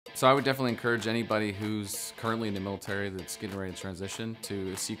So I would definitely encourage anybody who's currently in the military that's getting ready to transition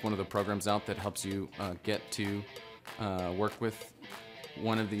to seek one of the programs out that helps you get to work with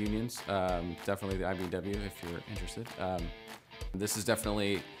one of the unions. Definitely the IBEW if you're interested. This is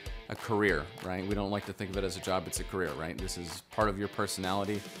definitely a career, right? We don't like to think of it as a job, it's a career, right? This is part of your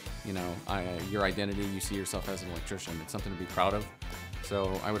personality, you know, your identity. You see yourself as an electrician. It's something to be proud of.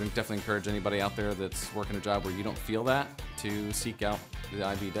 So I would definitely encourage anybody out there that's working a job where you don't feel that to seek out the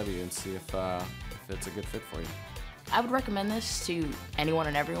IBEW and see if it's a good fit for you. I would recommend this to anyone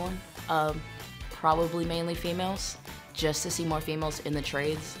and everyone, probably mainly females, just to see more females in the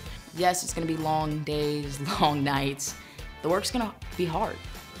trades. Yes, it's gonna be long days, long nights. The work's gonna be hard.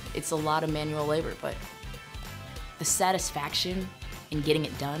 It's a lot of manual labor, but the satisfaction in getting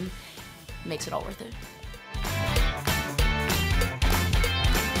it done makes it all worth it.